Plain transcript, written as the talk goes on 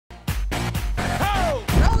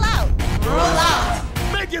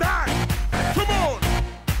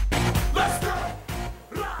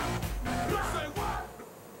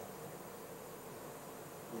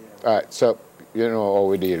All right, so you know how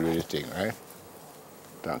we deal with the thing, right?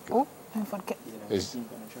 Thank you. Oh, I forget.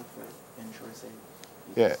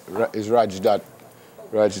 Yeah, is Raj that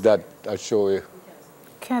I show you?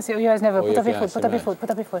 Can't see. Yours never. Put up your foot. Put up your Raj. foot. Put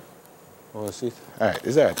up your foot. Oh, see? All right,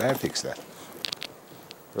 is that? I fix that.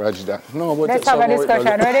 Raj that. No, but let's have a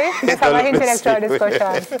discussion. Ready? Let's have an intellectual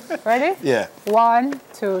discussion. Ready? Yeah. 1,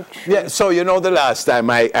 2, 3. Yeah. So you know, the last time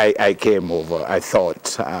I came over, I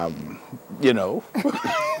thought, you know.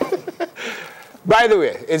 By the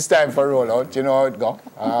way, it's time for rollout. You know how it go.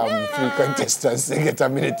 3 contestants, they get a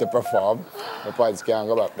minute to perform. The points can't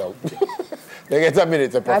go back now. They get a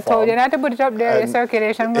minute to perform. I told you not to put it up there. The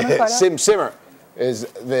circulation going to fall up. Simmer is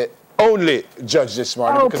the only judge this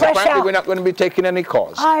morning because pressure. apparently we're not going to be taking any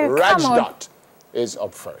calls. Rajdot is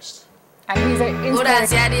up first. And he's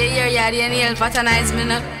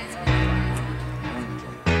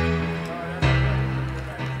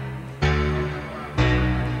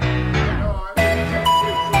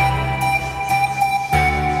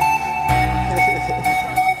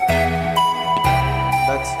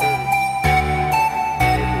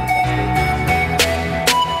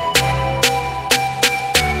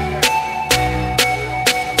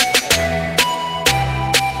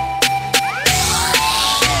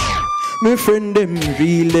My friend them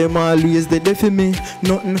real, them always they there for me.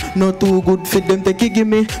 Nothing, not too good for them take it give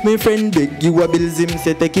me. My friend beg you a bills him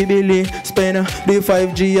say take it billy. Spend the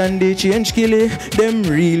 5G and the change killy. Them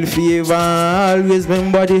real favor always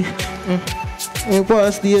remember the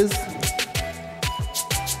past days.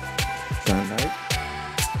 Sound right?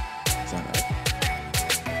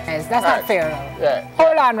 Yes, that's not fair. Yeah.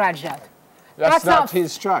 Hold on, Rajat. That's not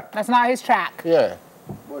his track. That's not his track. Yeah.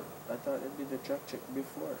 But I thought it'd be the track check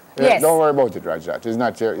before. Yeah, yes. Don't worry about it, Rajat. It's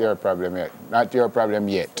not your problem yet. Not your problem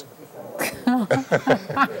yet.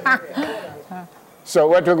 So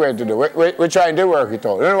what we're going to do? We're trying to work it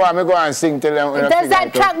out. You know what? I'm going to go and sing till them. Does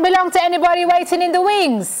that track belong to anybody waiting in the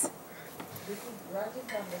wings?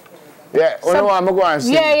 Yeah, you know what? I'm going to go and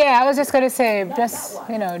sing. Yeah, I was just going to say, just,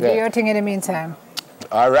 you know, do your thing in the meantime.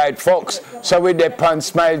 All right, folks. So we're there on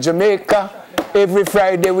Smile Jamaica. Every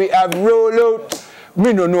Friday we have rollout.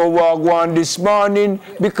 Me no know what I want this morning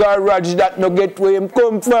because Raj that no get where him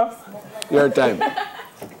come from. Your time.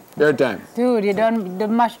 Your time. Dude, you done the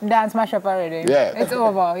dance mash up already. Yeah. It's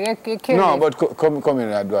over. You killed No, it. but come in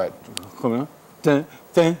that right. Come now.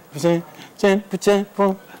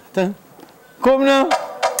 Come now.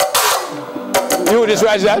 You this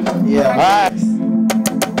Raj that? Yeah. All right.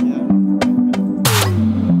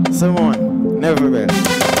 Someone, never been.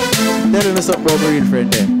 Tell us something about my real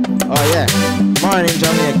friend there. Oh yeah, morning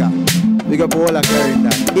Jamaica. We got all a carrying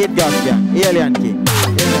that. 8 gas gang, alien king.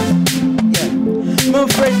 Yeah. My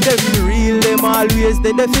friend them real, them always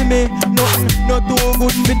they there for me. Nothing, not too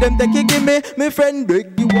good for them to give me. My friend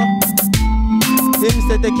beg you up. Him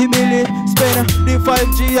say take it billy. Spend the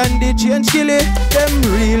 5G and the change killy. Them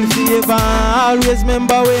real favor always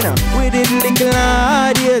remember when we did little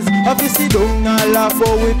ideas. Obviously don't laugh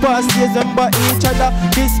but we pass years and by each other.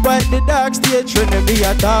 Despite the dark stage when we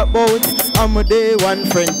are talk about. I'm a day one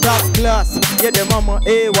friend top class. Yeah them I'm a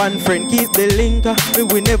A1 friend keep the link.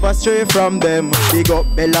 We never stray from them. Big up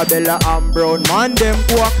Bella and Brown man them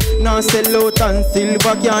walk. Now sell out and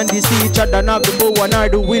silver can't deceive each other. Not the power nor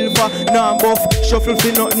the will for. Now buff shuffle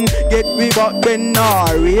for nothing. Get we back then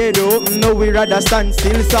nah we do. No we rather stand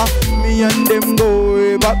still sir. Me and them go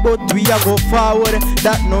way back but we a go forward.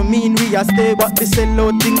 That no mean we a stay but the sell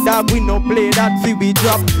out thing that we no play that fi we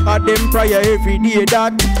drop. At them prior every day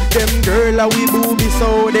that. Them girl a we booby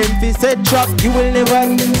so them fi set trap. You will never.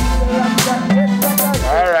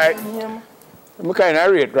 Alright. I kind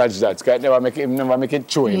of rate Raj that. Never make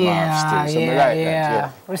it show him off still. So I like that.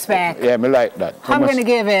 Yeah. Respect. Yeah, I like that. I'm going to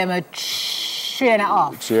give him a 3.5.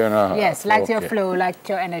 3.5. Yes, like your flow, like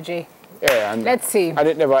your energy. Yeah, and let's see. And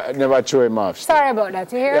it never show him off. Sorry about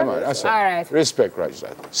that. You hear? Yeah, man, that's all right. Respect, Raj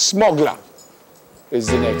that. Smuggler is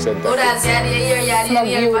the next sentence.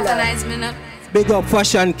 Big up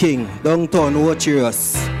Fashion King, downtown, watch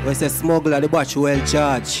us. We say smuggler, the batch well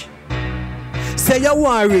charge. Say you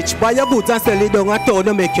want rich, buy your goods and sell it down at town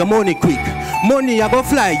to make your money quick. Money you go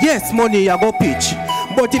fly, yes, money you go pitch.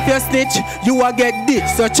 But if you snitch, you will get ditch,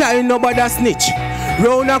 so child nobody snitch.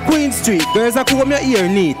 Round a Queen Street, girls a comb your ear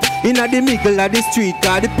neat. Inna the middle of the street,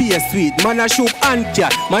 cause the PS sweet. Man a shoot and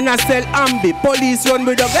cat, man a sell ambi. Police run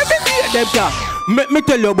with them, every day them cat. Make me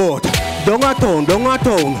tell you about down a town.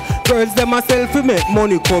 Girls them a sell fi make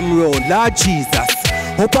money come round, Lord Jesus.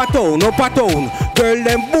 Up a town. Girl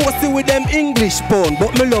them bossy with them English pound,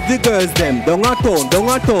 but me love the girls them down a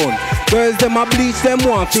town. Girls them a bleach them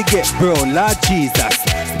want to get brown, Lord Jesus.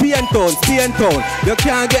 Spain town. You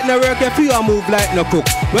can't get no work if you move like no cook.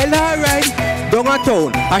 Well, alright, down a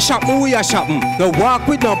town, a shop me we a shopping. No walk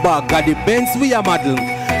with no bag, got the Benz we a model.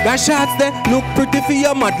 The shots there look pretty for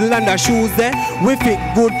your model, and the shoes there we fit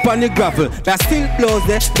good pon the gravel. The steel blouse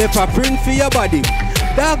there, they for print for your body.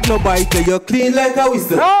 Dog no bite you clean like a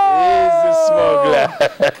whistle. Oh!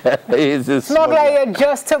 He's a smuggler. Smuggler, you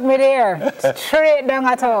just took me there. Straight down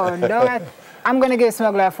a town. I'm going to give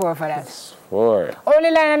Smuggler 4 for that. 4.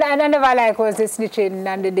 Only line I never like was the snitching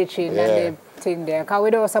and the ditching and the thing there, because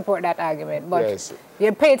we don't support that argument. But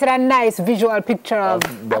you painted a nice visual picture of,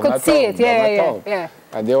 I could see it, yeah.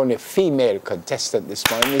 And the only female contestant this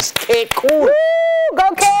morning is K Cool. Woo!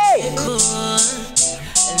 Go K!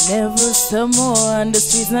 Never some more on the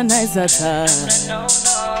streets, not nice at all.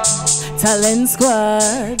 Talent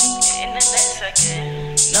squad.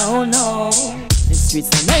 No. The streets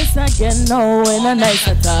are nice again, no, ain't not nice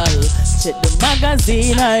at all. Check the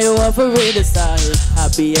magazine, I want to read the style. I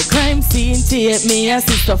be a crime scene, take me a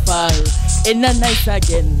sister fall. Ain't not nice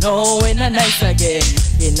again, no, ain't not nice again.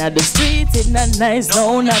 In the street, ain't not nice,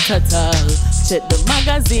 no, not at all. Check the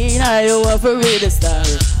magazine, I want to read the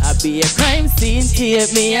style. I be a crime scene,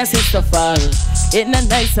 take me a sister fall. Ain't not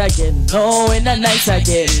nice again, no, ain't not nice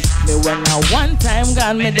again. Me when I one time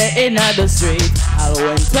gone me there in the street. I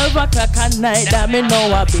went 12 o'clock at night that me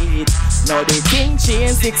know a beat. Now the thing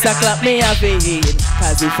change 6 o'clock me have a hit.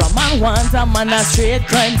 Cause if a man wants a man a straight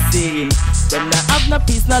crime scene, them not have no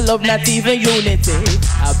peace, no love, not even unity.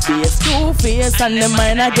 I be a school face and the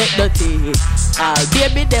mind I get dirty. All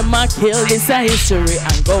baby them a kill, this a history.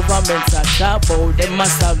 And governments a talk about, them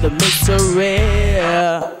must have the mystery.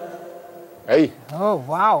 Hey. Oh,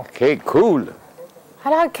 wow. K Cool. I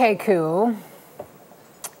like K Cool,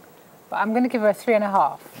 but I'm going to give her a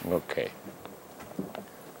 3.5. Okay.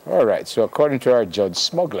 All right, so according to our judge,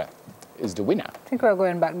 Smuggler is the winner. I think we're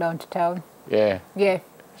going back down to town. Yeah. Yeah.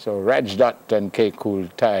 So Rajdot and K Cool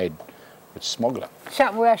tied with Smuggler.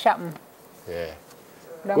 Shopping, we are shopping. Yeah.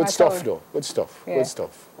 Down Good at stuff, town. though. Good stuff. Yeah. Good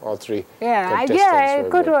stuff. All three. Yeah, contestants were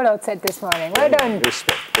good rollout set this morning. Well done,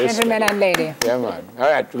 Respect. gentlemen and lady. Yeah, man. All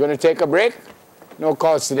right, we're going to take a break. No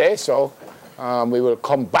calls today, so we will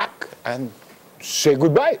come back and say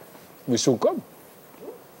goodbye. We soon come.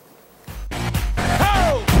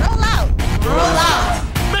 Roll out.